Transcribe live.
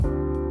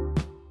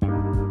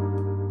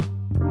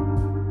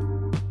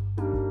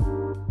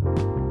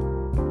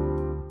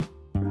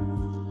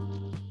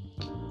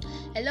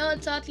Hello,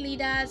 thought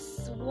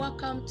leaders.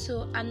 Welcome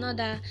to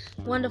another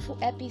wonderful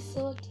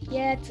episode.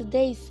 Yeah,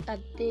 today is a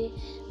day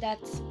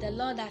that the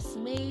Lord has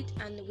made,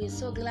 and we're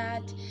so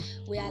glad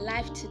we are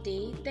alive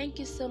today. Thank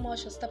you so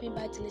much for stopping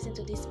by to listen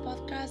to this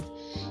podcast.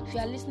 If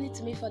you are listening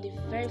to me for the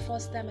very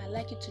first time, I'd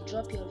like you to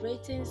drop your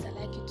ratings. I'd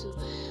like you to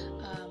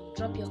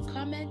drop your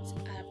comments.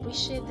 I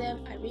appreciate them.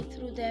 I read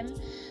through them.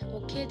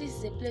 Okay, this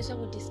is a place where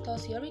we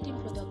discuss your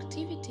reading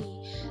productivity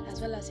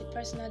as well as your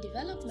personal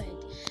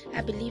development.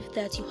 I believe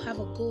that you have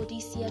a goal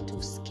this year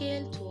to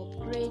scale, to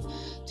upgrade,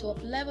 to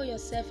up-level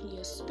yourself in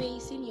your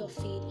space, in your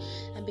field,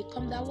 and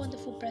become that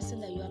wonderful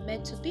person that you are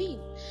meant to be.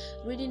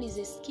 Reading is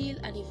a skill,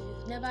 and if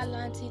you've never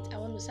learned it, I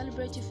want to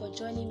celebrate you for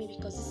joining me,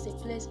 because this is a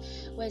place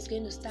where it's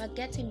going to start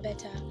getting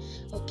better.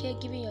 Okay,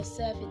 giving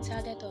yourself a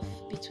target of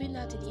between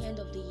now to the end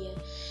of the year.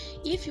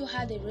 If you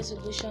had a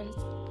resolution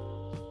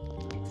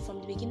from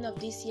the beginning of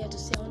this year to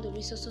say I want to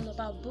read so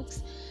about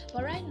books,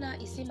 but right now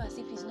it seems as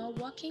if it's not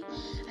working,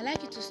 I'd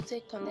like you to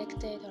stay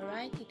connected.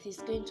 Alright, it is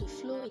going to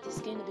flow, it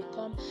is going to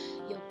become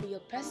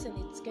your person,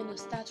 it's going to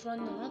start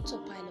running on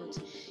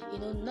autopilot.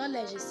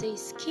 Knowledge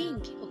is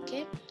king.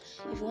 Okay,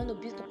 if you want to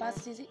build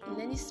capacity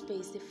in any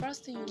space, the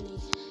first thing you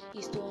need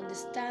is to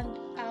understand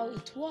how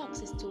it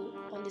works, is to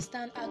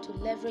understand how to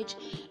leverage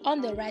on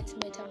the right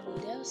mental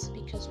models,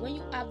 because when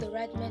you have the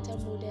right mental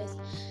models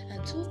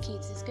and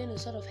toolkits, it's going to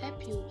sort of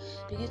help you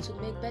begin to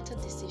make better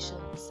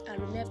decisions and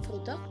remain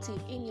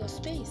productive in your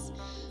space.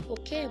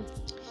 Okay,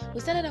 we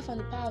started off on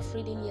the power of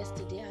reading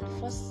yesterday, and the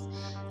first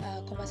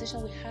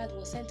conversation we had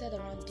was centered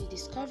around the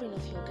discovering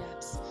of your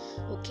gaps.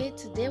 Okay,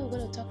 today we're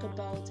going to talk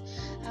about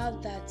how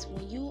that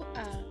when you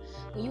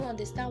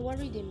understand what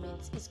reading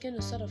means, it's going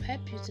to sort of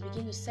help you to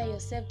begin to see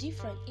yourself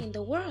different in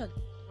the world.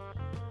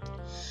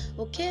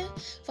 Okay,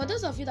 for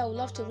those of you that would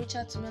love to reach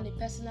out to me on a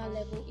personal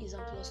level, is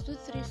on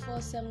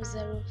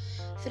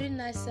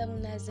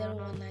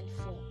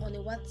 +2347039790194 on a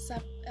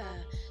WhatsApp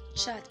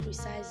chat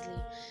precisely,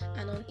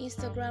 and on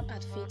Instagram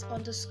at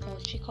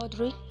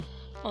faith_chikodri,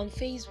 on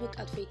Facebook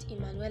at Faith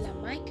Emanuela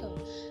Michael,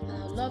 and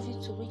I'd love you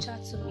to reach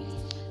out to me.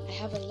 I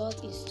have a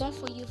lot in store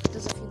for you, for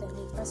those of you that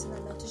need personal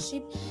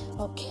mentorship.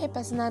 Okay,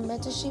 personal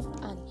mentorship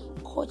and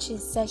coaching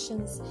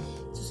sessions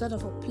to sort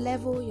of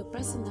up-level your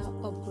personal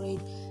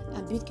upgrade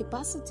and build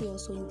capacity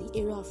also in the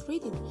area of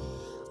reading.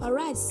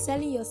 Alright,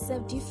 selling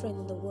yourself different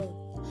in the world.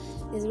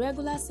 There's a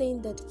regular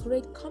saying that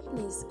great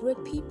companies,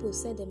 great people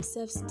sell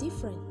themselves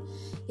different.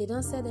 They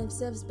don't sell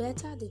themselves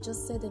better, they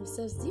just sell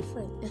themselves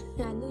different.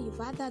 I know you've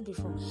had that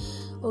before.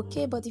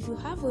 Okay, but if you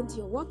haven't,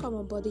 you're welcome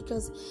on board,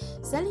 because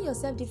selling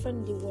yourself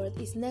different in the world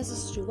is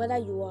necessary. Whether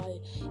you are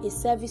a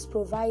service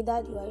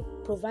provider, you are a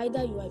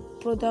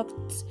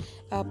product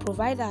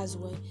provider as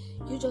well.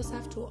 You just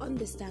have to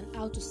understand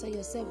how to sell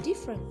yourself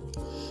different.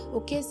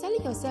 Okay,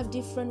 selling yourself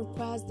different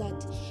requires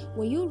that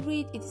when you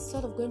read, it's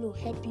sort of going to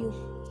help you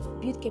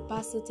build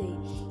capacity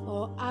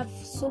or have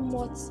a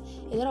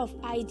lot of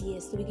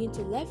ideas to begin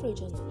to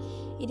leverage on.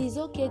 It is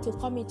okay to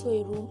come into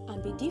a room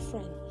and be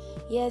different.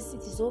 Yes,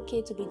 it is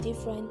okay to be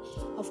different.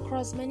 Of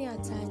course, many a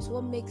times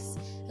what makes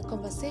a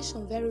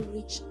conversation very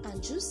rich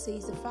and juicy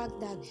is the fact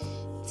that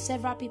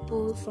several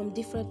people from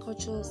different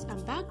cultures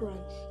and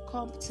backgrounds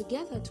come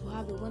together to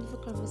have a wonderful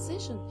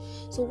conversation.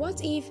 So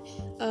what if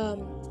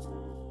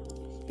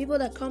people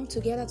that come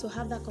together to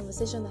have that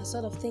conversation are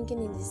sort of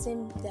thinking in the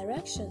same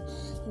direction,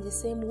 in the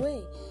same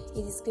way?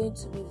 It is going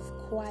to be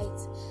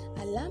quite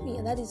alarming,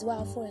 and that is why I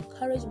often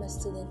encourage my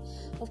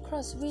students, of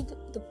course, read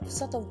the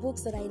sort of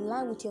books that are in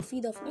line with your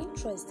field of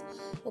interest.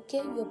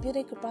 Okay, you're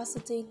building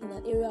capacity in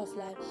an area of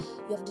life.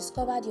 You have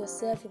discovered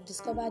yourself, you've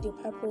discovered your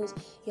purpose,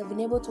 you have been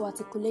able to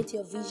articulate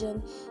your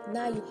vision.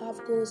 Now you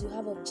have goals, you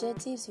have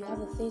objectives, you have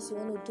the things you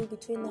want to do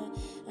between now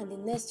and the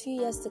next few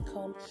years to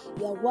come.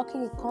 You are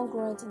working in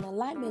congruent, in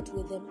alignment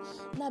with them.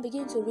 Now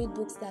begin to read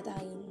books that are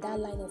in that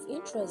line of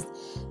interest.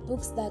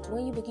 Books that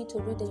when you begin to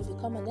read them, you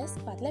become an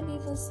expert. Let me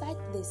even cite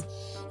this.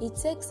 It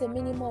takes a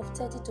minimum of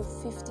 30 to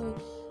 50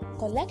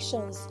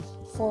 collections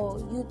for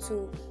you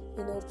to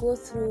go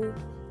through,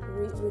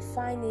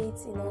 refine it,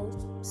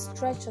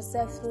 stretch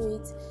yourself through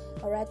it.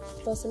 Alright,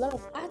 plus a lot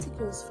of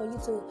articles for you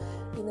to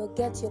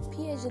get your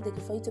PhD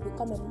degree, for you to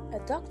become a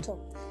doctor.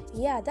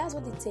 Yeah, that's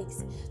what it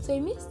takes. So it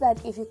means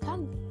that if you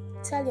can't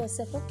tell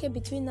yourself, okay,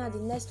 between now and the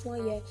next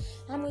 1 year,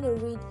 I'm going to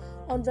read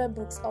 100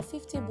 books or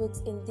 50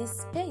 books in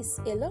this space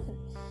alone.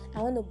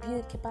 I want to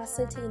build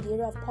capacity in the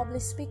area of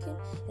public speaking,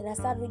 and I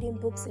start reading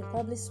books in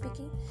public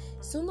speaking.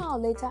 Sooner or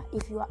later,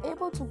 if you are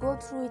able to go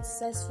through it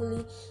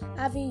successfully,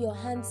 having your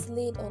hands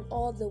laid on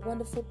all the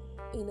wonderful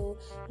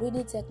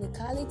reading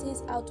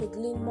technicalities, how to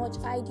glean much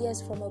ideas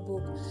from a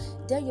book,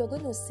 then you're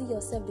going to see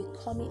yourself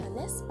becoming an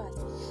expert.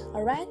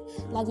 Alright,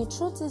 like the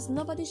truth is,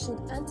 nobody should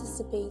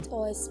anticipate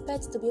or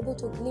expect to be able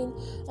to glean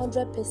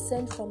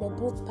 100% from a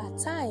book per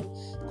time,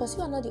 because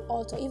you are not the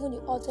author. Even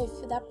the author, if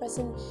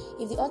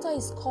the author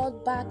is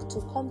called back to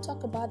come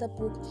talk about the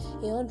book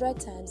 100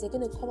 times, they're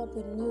going to come up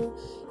with new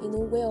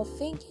way of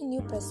thinking,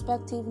 new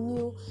perspective,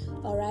 new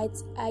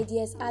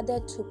ideas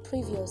added to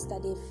previous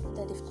that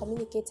they've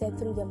communicated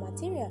through their material.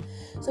 material.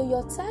 So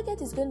your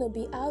target is going to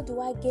be, how do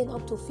I gain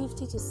up to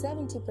 50 to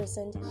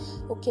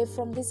 70%, okay,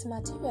 from this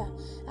material?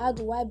 How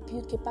do I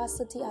build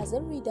capacity as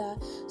a reader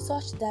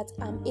such that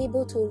I'm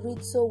able to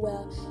read so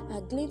well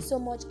and glean so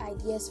much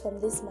ideas from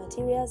these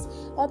materials,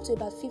 up to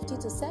about 50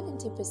 to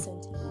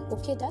 70%.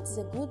 Okay, that is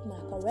a good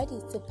mark already.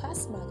 It's a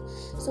pass mark.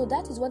 So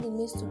that is what it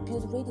means to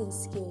build reading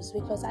skills,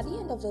 because at the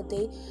end of the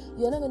day,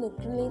 you're not going to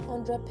glean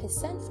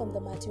 100% from the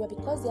material,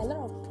 because there are a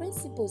lot of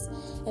principles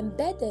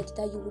embedded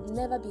that you would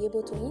never be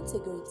able to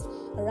integrate,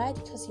 all right,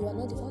 because you are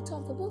not the author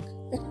of the book.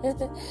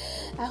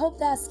 I hope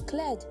that's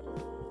cleared.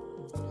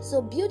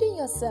 So building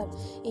yourself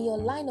in your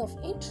line of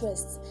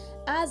interests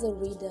as a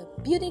reader,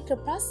 building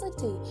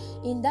capacity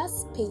in that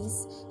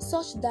space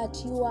such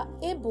that you are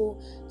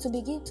able to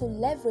begin to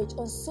leverage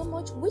on so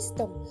much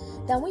wisdom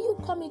that when you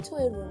come into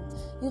a room,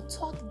 you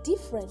talk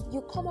different,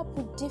 you come up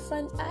with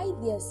different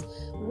ideas,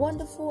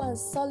 wonderful and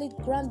solid,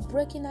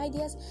 groundbreaking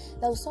ideas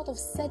that will sort of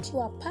set you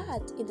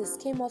apart in the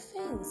scheme of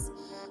things.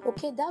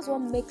 Okay, that's what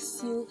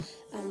makes you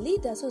a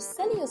leader. So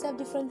selling yourself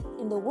different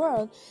in the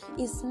world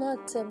is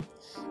not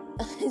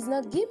it's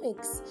not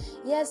gimmicks.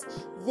 Yes,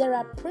 there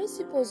are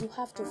principles you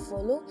have to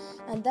follow,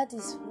 and that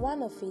is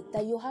one of it,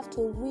 that you have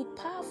to read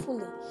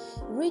powerfully,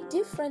 read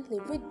differently,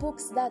 read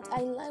books that are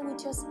in line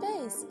with your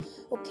space.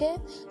 Okay,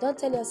 don't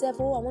tell yourself,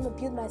 oh, I want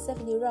to build myself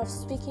in the area of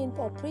speaking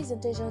or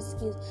presentation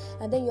skills,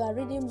 and then you are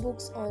reading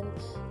books on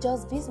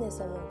just business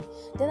alone.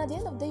 Then at the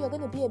end of the day, you're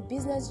going to be a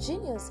business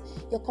genius.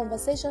 Your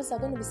conversations are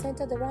going to be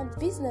centered around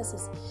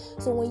businesses.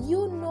 So when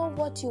you know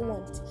what you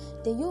want,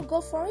 then you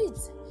go for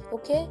it.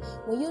 Okay,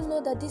 when you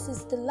know that this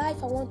is the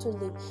life I want to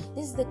live,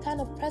 this is the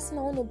kind of person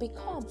I want to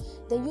become,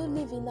 then you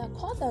live in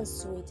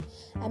accordance to it.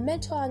 I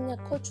mentor and I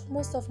coach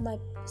most of my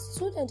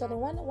students on a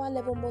one-on-one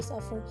level most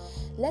often,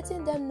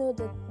 letting them know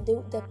that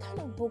the kind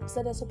of books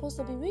that they're supposed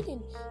to be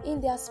reading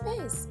in their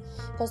space,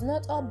 because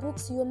not all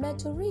books you're meant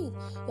to read.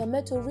 You're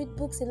meant to read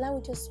books in line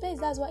with your space.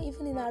 That's why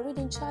even in our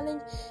reading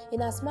challenge,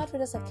 in our Smart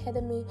Readers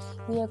Academy,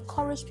 we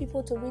encourage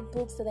people to read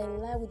books that are in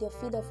line with their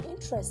field of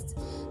interest.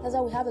 That's why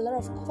we have a lot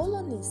of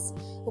colonies.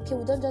 Okay,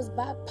 we don't just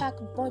pack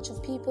a bunch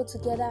of people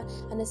together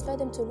and expect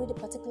them to read a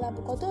particular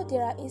book. Although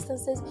there are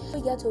instances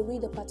we get to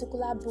read a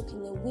particular book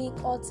in a week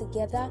all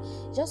together,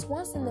 just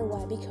once in a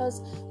while,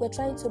 because we're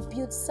trying to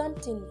build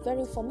something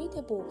very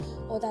formidable,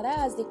 or that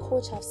I as the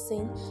coach have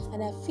seen,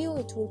 and I feel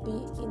it will be,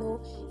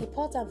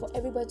 important for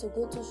everybody to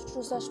go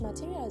through such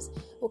materials.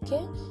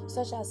 Okay,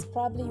 such as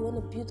probably you want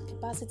to build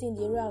capacity in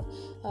the area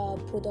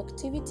of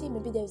productivity.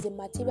 Maybe there is a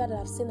material that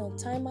I've seen on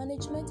time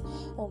management,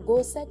 on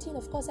goal setting.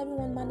 Of course,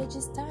 everyone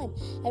manages time.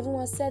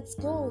 Everyone sets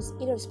goals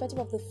irrespective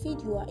of the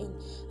field you are in.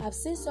 I've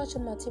seen such a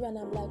material and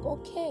I'm like,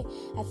 okay,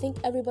 I think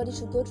everybody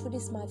should go through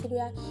this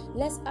material.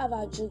 Let's have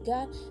our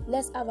juga,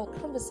 let's have a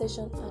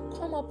conversation and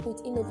come up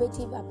with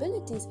innovative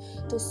abilities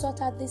to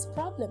sort out this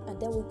problem, and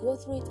then we go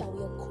through it and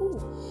we are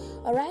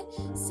cool. Alright?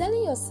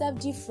 Selling yourself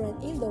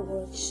different in the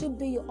world should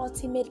be your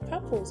ultimate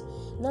purpose,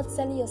 not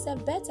selling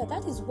yourself better.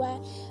 That is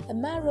why a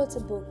man wrote a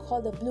book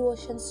called The Blue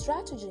Ocean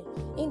Strategy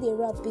in the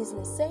area of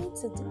business, saying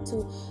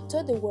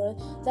to the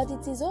world that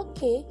it is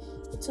okay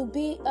to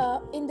be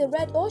in the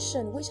red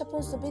ocean, which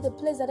happens to be the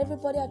place that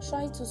everybody are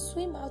trying to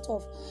swim out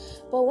of.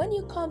 But when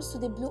it comes to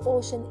the blue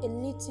ocean, a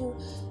little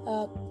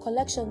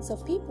collections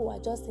of people are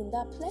just in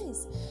that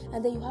place,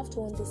 and then you have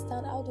to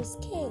understand how to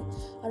scale.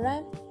 All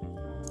right,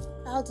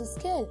 how to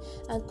scale.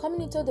 And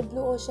coming into the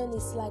blue ocean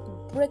is like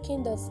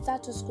breaking the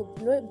status quo,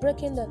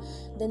 breaking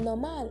the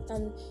normal,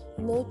 and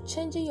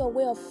changing your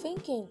way of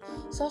thinking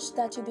such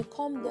that you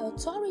become the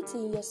authority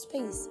in your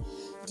space.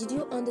 Did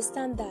you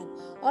understand that?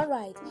 All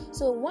right,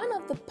 so one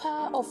of the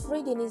power of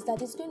reading is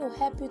that it's going to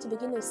help you to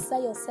begin to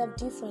sell yourself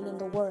different in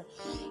the world.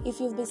 If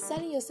you've been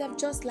selling yourself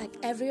just like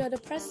every other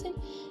person,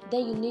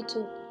 then you need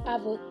to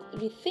have a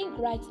rethink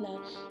right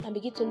now and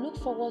begin to look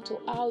forward to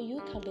how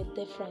you can be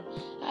different,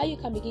 how you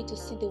can begin to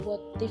see the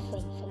world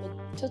different from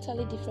a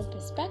totally different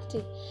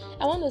perspective.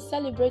 I want to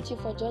celebrate you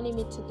for joining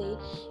me today.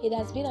 It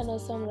has been an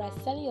awesome ride,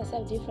 selling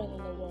yourself different in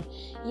the world.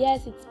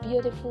 Yes, it's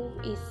beautiful.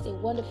 It's a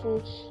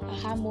wonderful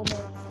aha moment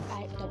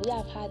that we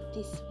have had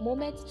this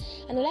moment,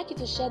 and I'd like you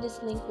to share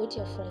this link with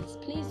your friends.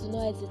 Please do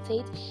not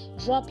hesitate.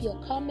 Drop your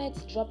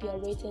comments, drop your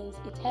ratings.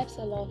 It helps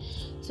a lot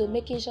to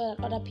making sure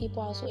that other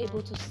people are also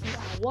able to see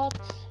our work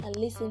and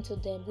listen to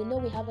them. We know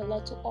we have a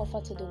lot to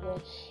offer to the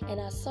world, and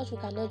as such we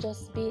cannot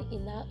just be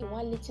in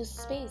one little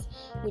space.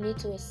 We need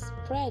to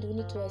spread, we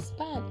need to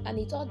expand, and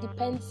it all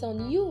depends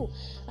on you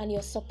and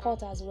your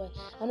support as well.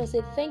 I want to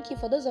say thank you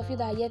for those of you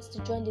that are yet to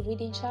join the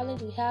reading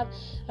challenge. We have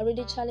a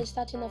reading challenge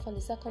starting off on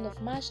the 2nd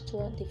of March to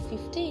the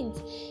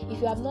 15th.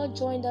 If you have not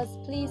joined us,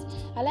 please,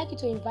 I'd like you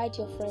to invite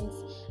your friends.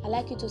 I'd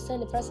like you to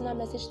send a personal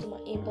message to my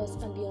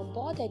inbox and be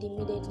onboarded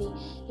immediately.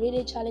 The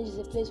reading challenge is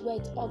a place where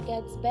it all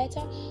gets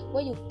better,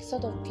 where you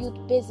sort of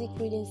build basic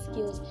reading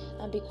skills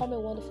and become a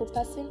wonderful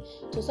person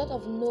to sort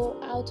of know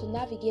how to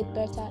navigate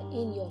better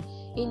in your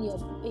in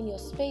your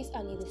space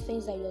and in the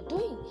things that you're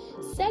doing.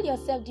 Sell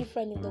yourself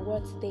different in the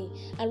world today,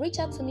 and reach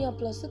out to me on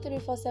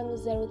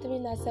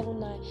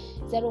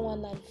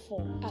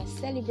 +2347039790194. I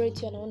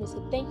celebrate you, and I want to say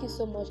thank you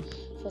so much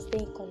for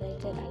staying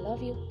connected. I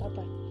love you. Bye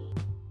bye.